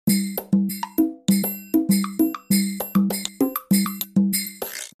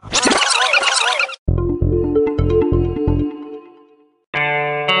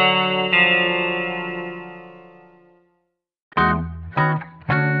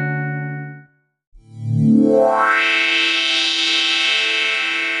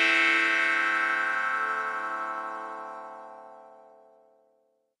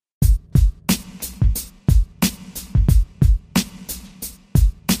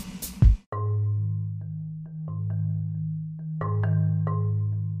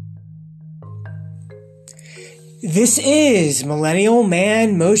This is Millennial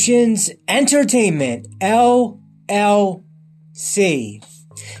Man Motions Entertainment, LLC.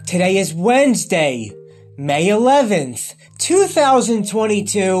 Today is Wednesday, May 11th,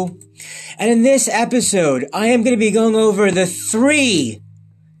 2022. And in this episode, I am going to be going over the 3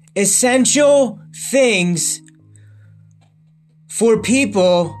 essential things for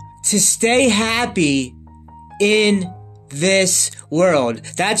people to stay happy in this world.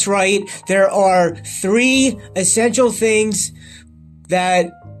 That's right. There are 3 essential things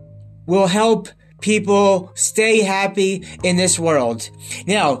that will help people stay happy in this world.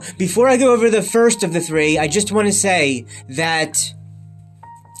 Now, before I go over the first of the 3, I just want to say that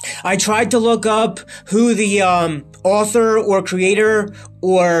I tried to look up who the author or creator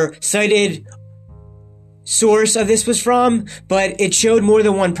or cited source of this was from, but it showed more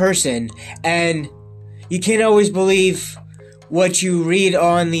than one person, and you can't always believe what you read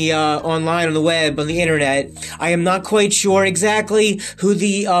on the online, on the web, on the internet. I am not quite sure exactly who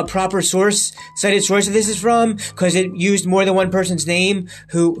the proper cited source of this is from, because it used more than one person's name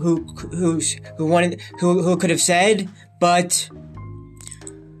who could have said. But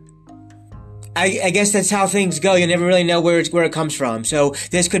I guess that's how things go. You never really know where it comes from. So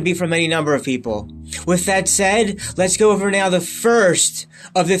this could be from any number of people. With that said, let's go over now the first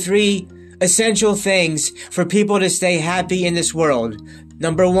of the 3 essential things for people to stay happy in this world.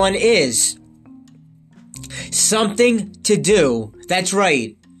 Number 1 is something to do. That's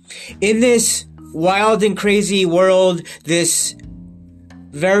right. In this wild and crazy world, this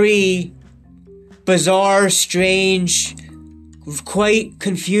very bizarre, strange, quite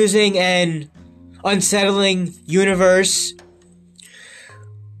confusing and unsettling universe,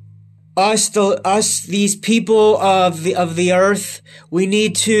 these people of the earth, we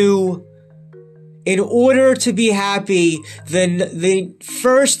need to, in order to be happy, then the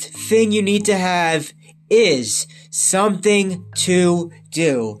first thing you need to have is something to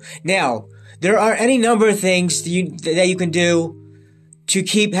do. Now, there are any number of things that you can do to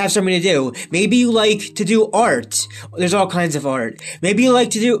have something to do. Maybe you like to do art. There's all kinds of art. Maybe you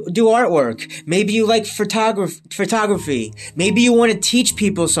like to do artwork. Maybe you like photography. Maybe you want to teach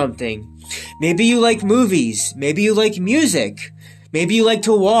people something. Maybe you like movies. Maybe you like music. Maybe you like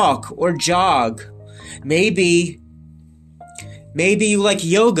to walk or jog. Maybe you like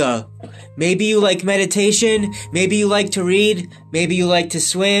yoga. Maybe you like meditation. Maybe you like to read. Maybe you like to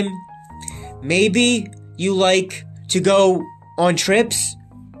swim. Maybe you like to go on trips,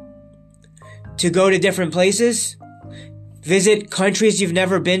 to go to different places, visit countries you've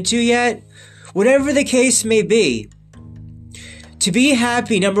never been to yet. Whatever the case may be, to be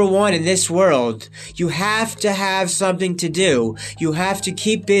happy, number 1, in this world, you have to have something to do. You have to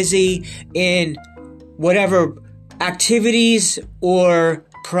keep busy in whatever activities or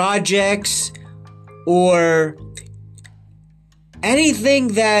projects or anything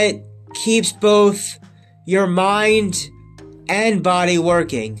that keeps both your mind and body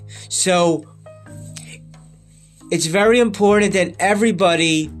working. So it's very important that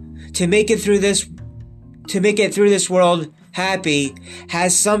everybody, to make it through this world happy,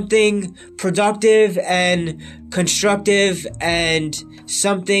 has something productive and constructive and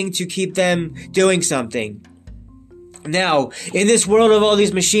something to keep them doing something. Now, in this world of all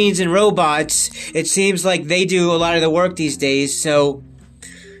these machines and robots, it seems like they do a lot of the work these days, so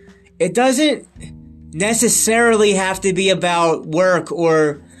it doesn't necessarily have to be about work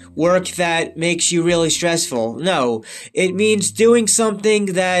or work that makes you really stressful. No, it means doing something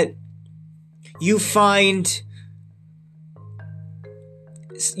that you find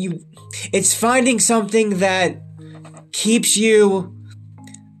it's finding something that keeps you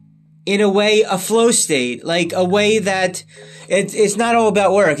in a way, a flow state, like a way that it's not all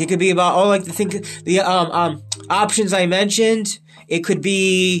about work. It could be about the options I mentioned. It could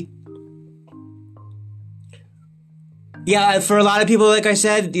be, yeah, for a lot of people, like I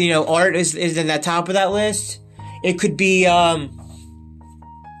said, art is in the top of that list. It could be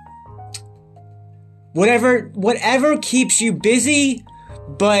whatever keeps you busy,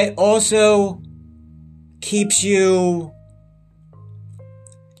 but also keeps you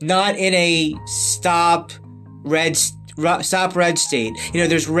not in a stop red state.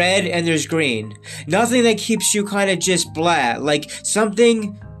 There's red and there's green. Nothing that keeps you kind of just blah. Like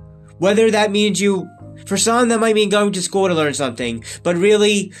something, whether that means for some, that might mean going to school to learn something. But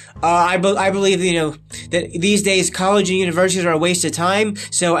really, I believe, that these days college and universities are a waste of time.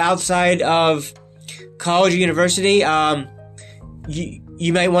 So outside of college or university,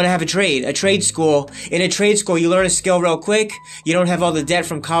 you might want to have a trade school. In a trade school, you learn a skill real quick. You don't have all the debt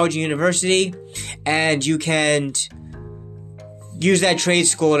from college and university. And you can use that trade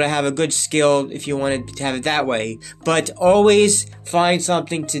school to have a good skill if you wanted to have it that way. But always find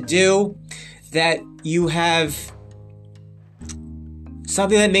something to do that you have,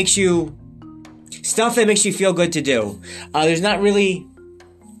 something that makes you, stuff that makes you feel good to do. There's not really,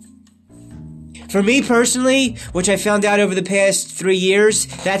 for me personally, which I found out over the past 3 years,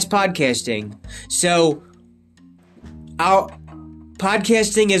 that's podcasting. So,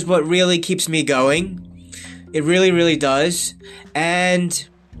 podcasting is what really keeps me going. It really, really does. And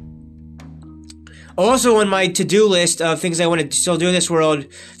also on my to-do list of things I want to still do in this world,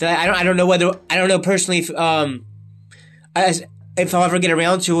 that I don't know personally if I'll ever get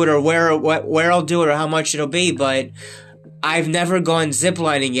around to it, or where I'll do it, or how much it'll be, but I've never gone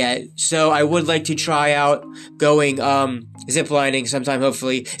ziplining yet, so I would like to try out going ziplining sometime,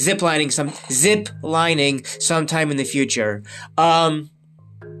 hopefully. Ziplining sometime in the future.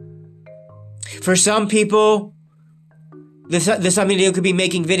 For some people, the something to do could be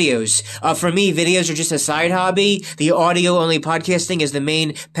making videos. For me, videos are just a side hobby. The audio-only podcasting is the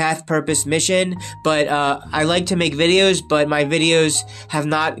main path, purpose, mission. But I like to make videos, but my videos have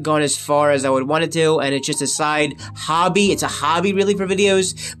not gone as far as I would want it to, and it's just a side hobby. It's a hobby, really, for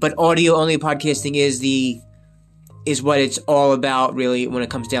videos, but audio-only podcasting is what it's all about, really, when it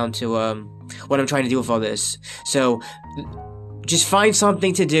comes down to what I'm trying to do with all this. So, just find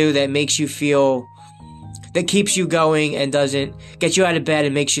something to do that makes you feel, that keeps you going and doesn't get you out of bed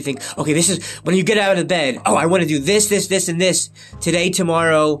and makes you think, okay, this is, when you get out of bed, oh, I want to do this, and this, today,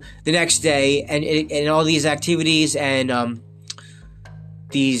 tomorrow, the next day, and all these activities and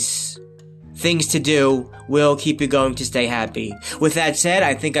these things to do will keep you going to stay happy. With that said,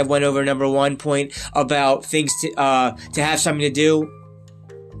 I think I went over number 1 point about things to have something to do.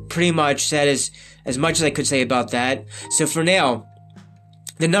 Pretty much said as much as I could say about that. So for now,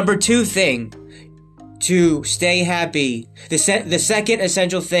 the number 2 thing to stay happy, the second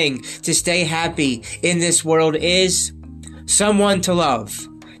essential thing to stay happy in this world is someone to love.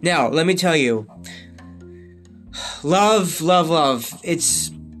 Now, let me tell you, love,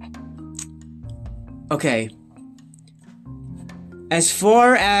 it's, okay. As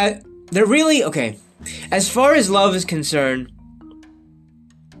far as love is concerned,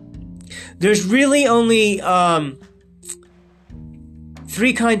 there's really only,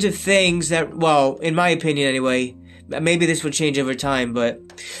 3 kinds of things that, well, in my opinion anyway, maybe this will change over time, but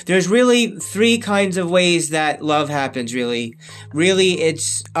there's really 3 kinds of ways that love happens, really. Really,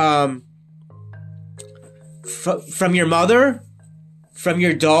 it's, from your mother, from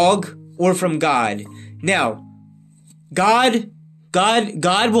your dog, or from God. Now, God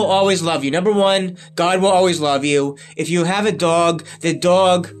will always love you. Number 1, God will always love you. If you have a dog, the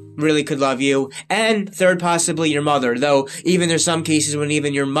dog really could love you. And third, possibly your mother, though even there's some cases when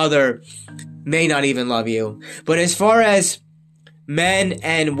even your mother may not even love you. But as far as men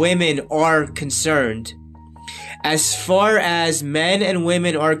and women are concerned,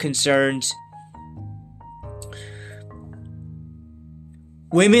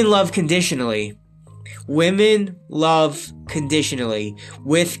 women love conditionally. Women love conditionally,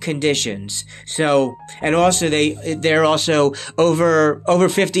 with conditions. So, and also they're also over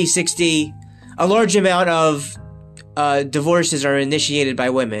 50, 60, a large amount of divorces are initiated by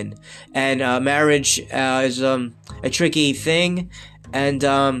women. And marriage is a tricky thing. And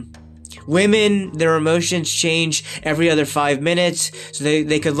women, their emotions change every other 5 minutes. So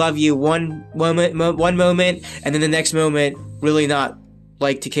they could love you one moment, and then the next moment really not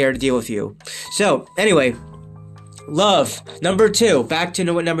like to care to deal with you. So, anyway, love. Number 2. Back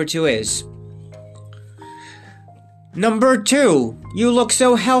to what number 2 is. Number 2. You look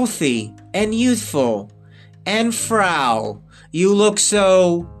so healthy and youthful. And Frau, you look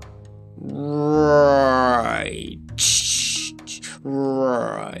so right.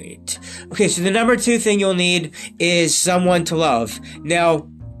 Okay, so the number 2 thing you'll need is someone to love. Now,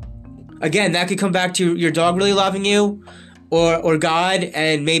 again, that could come back to your dog really loving you, or God,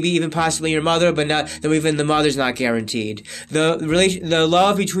 and maybe even possibly your mother, but not, though even the mother's not guaranteed. The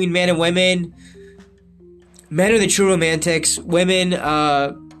love between men and women, men are the true romantics. Women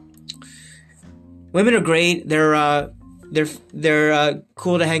are great. They're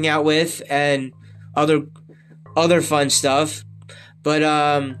cool to hang out with and other fun stuff. But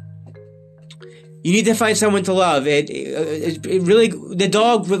you need to find someone to love. It really, the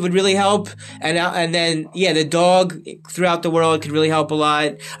dog would really help, and then the dog throughout the world could really help a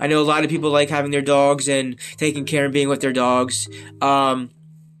lot. I know a lot of people like having their dogs and taking care and being with their dogs.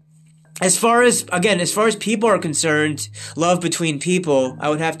 As far as people are concerned, love between people, I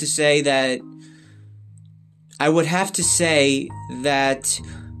would have to say that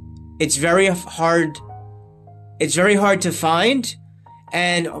it's very hard. it's very hard to find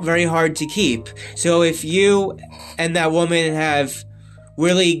and very hard to keep. So if you and that woman have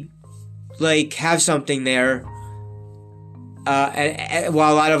really have something there, and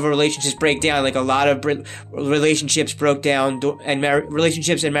while a lot of relationships break down, like a lot of relationships broke down, and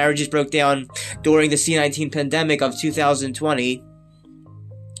relationships and marriages broke down during the C-19 pandemic of 2020,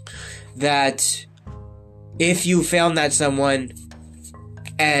 that if you found that someone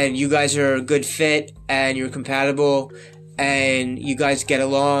and you guys are a good fit and you're compatible and you guys get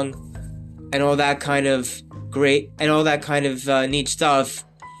along and all that kind of neat stuff,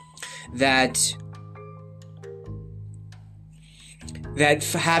 that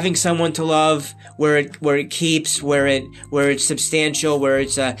having someone to love where it keeps, where it's substantial, where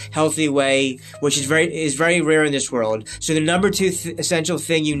it's a healthy way, which is very rare in this world. So the number two essential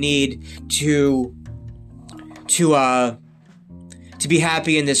thing you need to be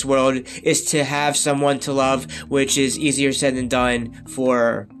happy in this world is to have someone to love, which is easier said than done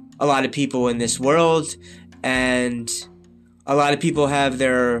for a lot of people in this world, and a lot of people have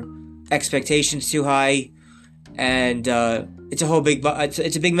their expectations too high, and it's a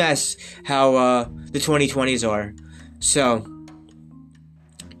big mess how the 2020s are. So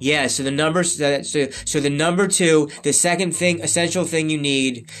yeah, so the numbers so the number two, the second essential thing you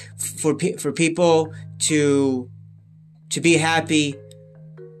need for people to be happy,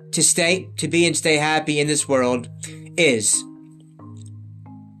 to be and stay happy in this world is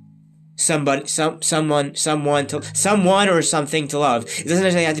someone or something to love. It doesn't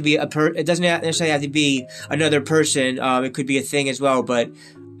necessarily have to be it doesn't necessarily have to be another person. It could be a thing as well, but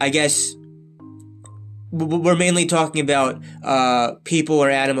I guess we're mainly talking about people or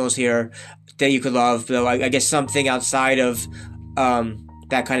animals here that you could love. Though I guess something outside of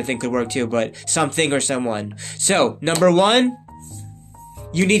that kind of thing could work too, but something or someone. So, number one,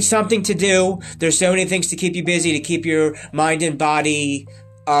 you need something to do. There's so many things to keep you busy, to keep your mind and body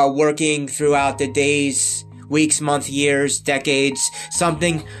working throughout the days, weeks, months, years, decades.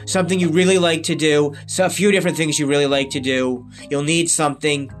 Something you really like to do. So a few different things you really like to do. You'll need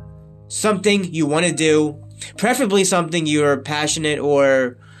something you want to do, preferably something you're passionate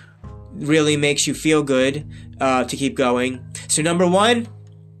or really makes you feel good to keep going. So number one,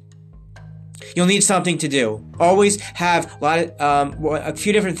 you'll need something to do. Always have a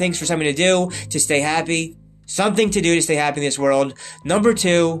few different things for something to do to stay happy. Something to do to stay happy in this world. Number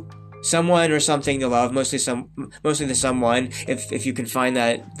two, someone or something to love. Mostly the someone. If you can find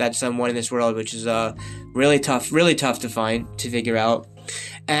that someone in this world, which is really tough to figure out.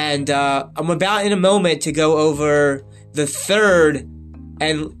 And I'm about in a moment to go over the third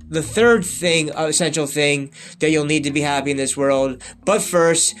essential thing that you'll need to be happy in this world. But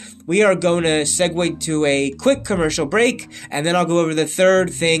first, we are going to segue to a quick commercial break, and then I'll go over the third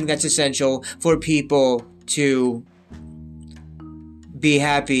thing that's essential for people to be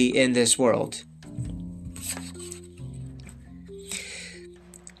happy in this world.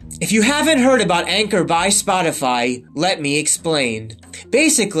 If you haven't heard about Anchor by Spotify, let me explain.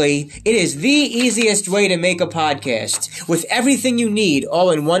 Basically, it is the easiest way to make a podcast, with everything you need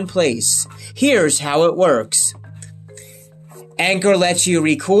all in one place. Here's how it works. Anchor lets you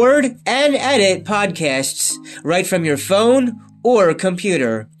record and edit podcasts right from your phone or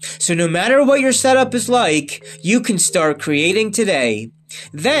computer. So no matter what your setup is like, you can start creating today.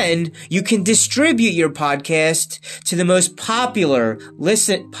 Then you can distribute your podcast to the most popular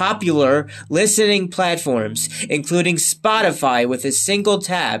listening platforms, including Spotify, with a single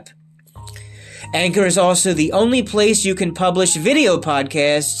tap. Anchor is also the only place you can publish video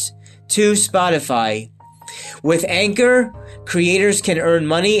podcasts to Spotify. With Anchor, creators can earn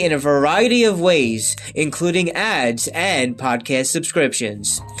money in a variety of ways, including ads and podcast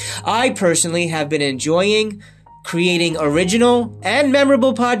subscriptions. I personally have been enjoying creating original and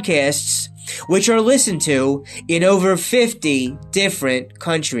memorable podcasts, which are listened to in over 50 different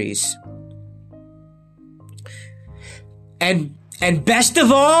countries. And best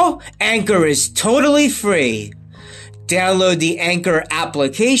of all, Anchor is totally free. Download the Anchor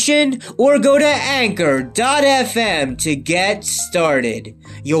application or go to anchor.fm to get started.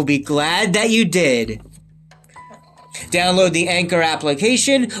 You'll be glad that you did. Download the Anchor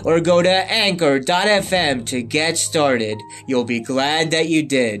application or go to anchor.fm to get started. You'll be glad that you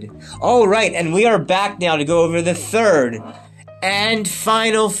did. All right, and we are back now to go over the third and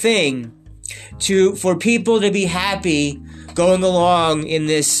final thing for people to be happy going along in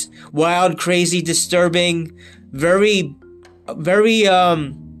this wild, crazy, disturbing, very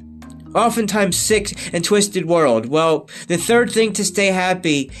oftentimes sick and twisted world. Well, the third thing to stay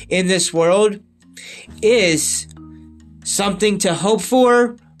happy in this world is something to hope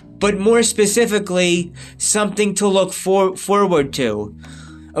for but more specifically, something to look forward to.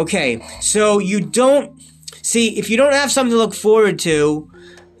 Okay, so you don't... See, if you don't have something to look forward to,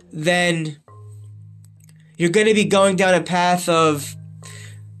 then you're going to be going down a path of...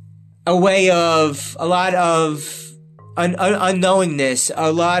 a way of a lot of unknowingness,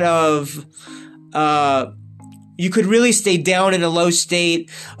 a lot of... you could really stay down in a low state,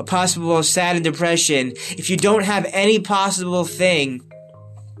 a possible sad and depression, if you don't have any possible thing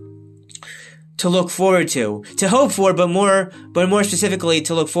to look forward to hope for, but more specifically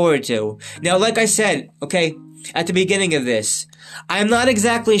to look forward to. Now, like I said, okay, at the beginning of this, I'm not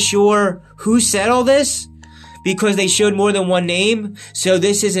exactly sure who said all this, because they showed more than one name, so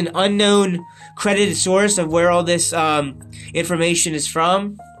this is an unknown credited source of where all this information is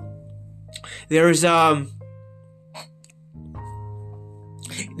from. There's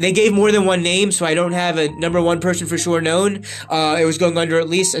they gave more than one name, so I don't have a number one person for sure known. It was going under at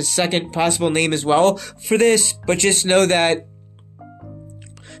least a second possible name as well for this, but just know that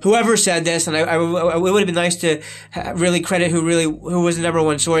whoever said this, and it would have been nice to really credit who was the number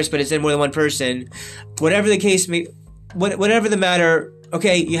one source, but it's in more than one person. Whatever the case whatever the matter,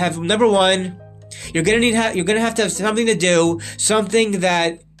 okay, you have number one, you're gonna have to have something to do, something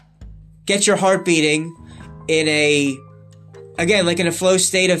that gets your heart beating in a, again, like in a flow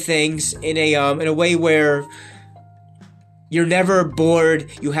state of things, in a way where you're never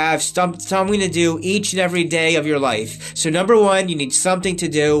bored. You have something to do each and every day of your life. So number one, you need something to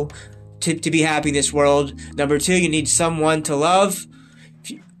do to be happy in this world. Number two, you need someone to love.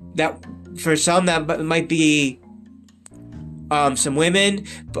 That for some, that might be some women,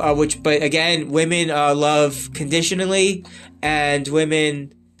 but again, women love conditionally, and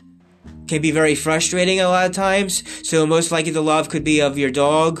women can be very frustrating a lot of times. So most likely the love could be of your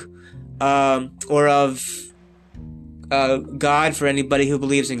dog, or of God, for anybody who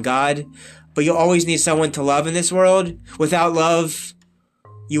believes in God. But you'll always need someone to love in this world. Without love,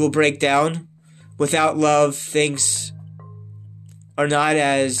 you will break down. Without love, things are not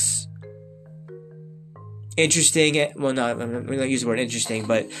as interesting. Well, I'm not going to use the word interesting,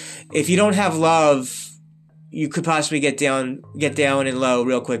 but if you don't have love, you could possibly get down and low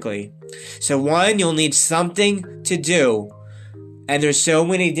real quickly. So one, you'll need something to do. And there's so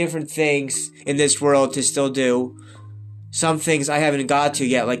many different things in this world to still do. Some things I haven't got to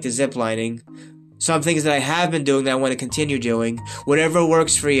yet, like the zip lining. Some things that I have been doing that I want to continue doing. Whatever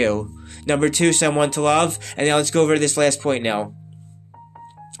works for you. Number two, someone to love. And now let's go over this last point now.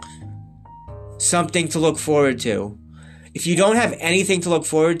 Something to look forward to. If you don't have anything to look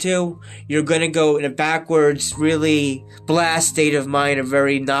forward to, you're going to go in a backwards, really blast state of mind, a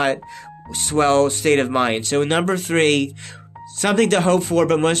very not swell state of mind. So number three, something to hope for,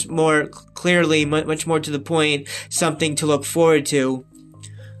 but much more clearly, much more to the point, something to look forward to.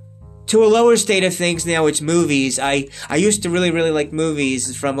 To a lower state of things now, it's movies. I used to really like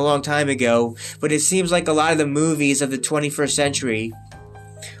movies from a long time ago, but it seems like a lot of the movies of the 21st century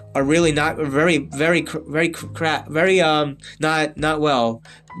are really not very not well,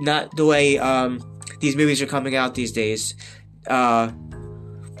 not the way these movies are coming out these days,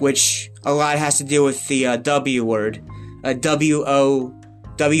 which a lot has to do with the W word,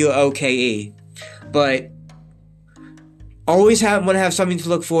 WOKE. But always want to have something to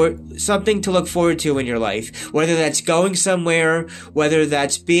look forward to in your life, whether that's going somewhere, whether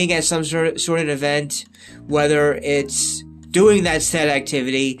that's being at some sort of event, whether it's doing that said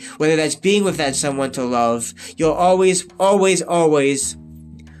activity, whether that's being with that someone to love. You'll always, for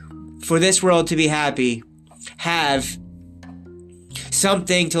this world to be happy, have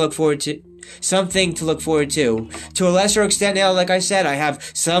something to look forward to. To a lesser extent now, like I said, I have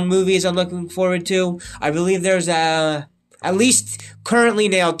some movies I'm looking forward to. I believe there's at least currently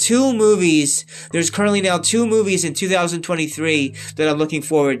now two movies. There's currently now two movies in 2023 that I'm looking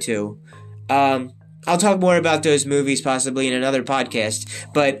forward to. I'll talk more about those movies possibly in another podcast,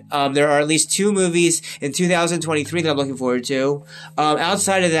 but there are at least two movies in 2023 that I'm looking forward to.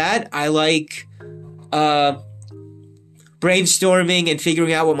 Outside of that, I like brainstorming and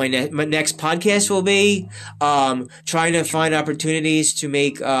figuring out what my next podcast will be, trying to find opportunities to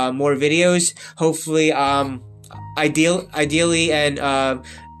make more videos, hopefully ideally, and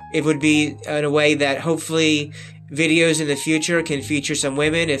it would be in a way that hopefully videos in the future can feature some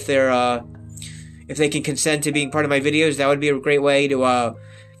women if they can consent to being part of my videos. That would be a great way to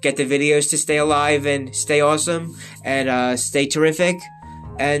get the videos to stay alive and stay awesome and stay terrific.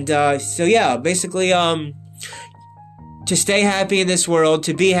 And so yeah, basically to stay happy in this world,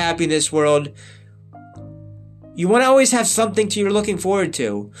 to be happy in this world, you want to always have something you're looking forward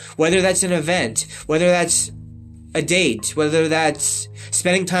to. Whether that's an event, whether that's a date, whether that's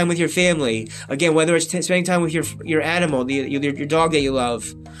spending time with your family, again, whether it's spending time with your animal, your dog that you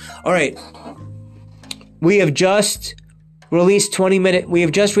love. All right, we have just reached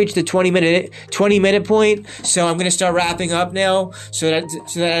the 20 minute point, so I'm going to start wrapping up now so that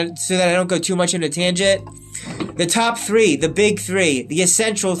I don't go too much into tangent. The top three, the big three, the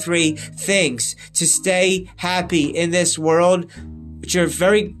essential three things to stay happy in this world, which are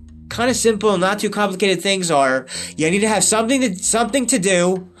very kind of simple, not too complicated things, are you need to have something to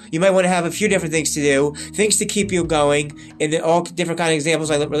do. You might want to have a few different things to do, things to keep you going, in all different kind of examples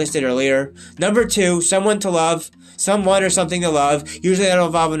I listed earlier. Number two, someone to love, someone or something to love. Usually that'll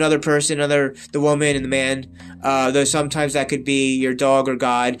involve another person, the woman and the man, though sometimes that could be your dog or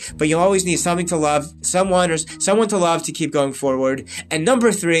God. But you always need something to love, someone to love to keep going forward. And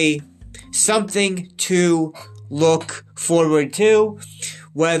number three, something to look forward to,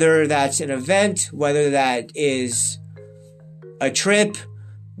 whether that's an event, whether that is a trip,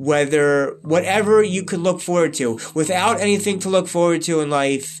 whatever you could look forward to. Without anything to look forward to in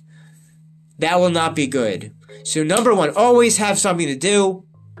life, that will not be good. So number one, always have something to do.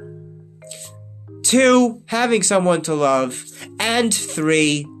 Two, having someone to love. And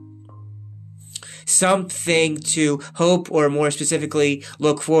three, something to hope, or more specifically,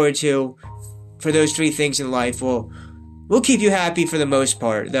 look forward to. For those three things in life will keep you happy for the most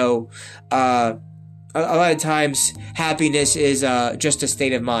part, though a lot of times happiness is just a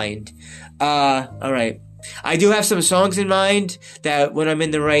state of mind. Alright. I do have some songs in mind that when I'm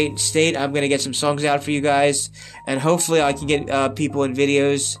in the right state, I'm going to get some songs out for you guys. And hopefully I can get people in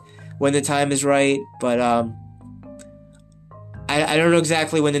videos when the time is right. But I don't know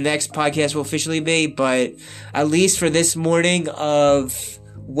exactly when the next podcast will officially be. But at least for this morning of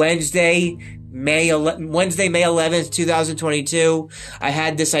Wednesday, May 11th, 2022, I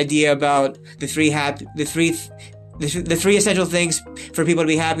had this idea about the three essential things for people to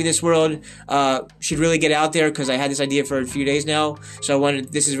be happy in this world. Should really get out there because I had this idea for a few days now. So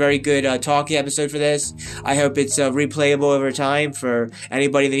this is a very good talking episode for this. I hope it's replayable over time for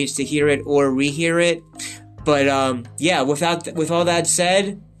anybody that needs to hear it or rehear it. But yeah, with all that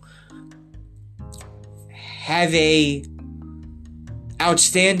said, have a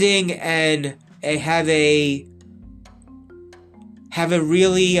outstanding and have a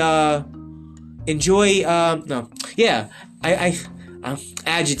really enjoy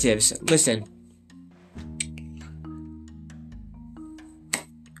adjectives. Listen,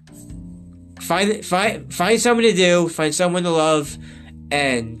 find something to do, find someone to love,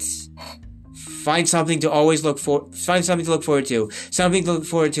 and find something to always look forward to,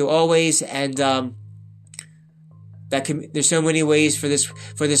 always. And there's so many ways for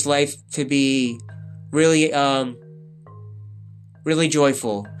this life to be really really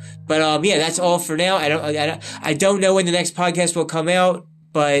joyful. But yeah, that's all for now. I don't know when the next podcast will come out,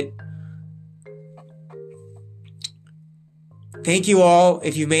 but thank you all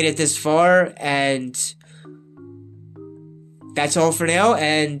if you made it this far, and that's all for now.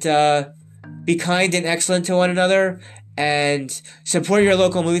 And be kind and excellent to one another, and support your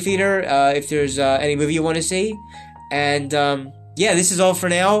local movie theater if there's any movie you want to see. And yeah, this is all for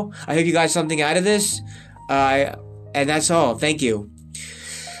now. I hope you got something out of this. And that's all. Thank you.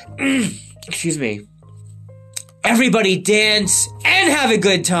 Excuse me. Everybody dance and have a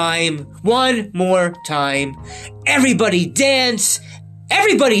good time. One more time. Everybody dance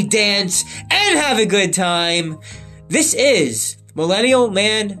and have a good time. This is Millennial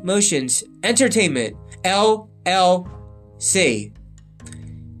Man Motions Entertainment, LLC.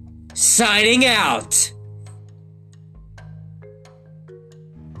 Signing out.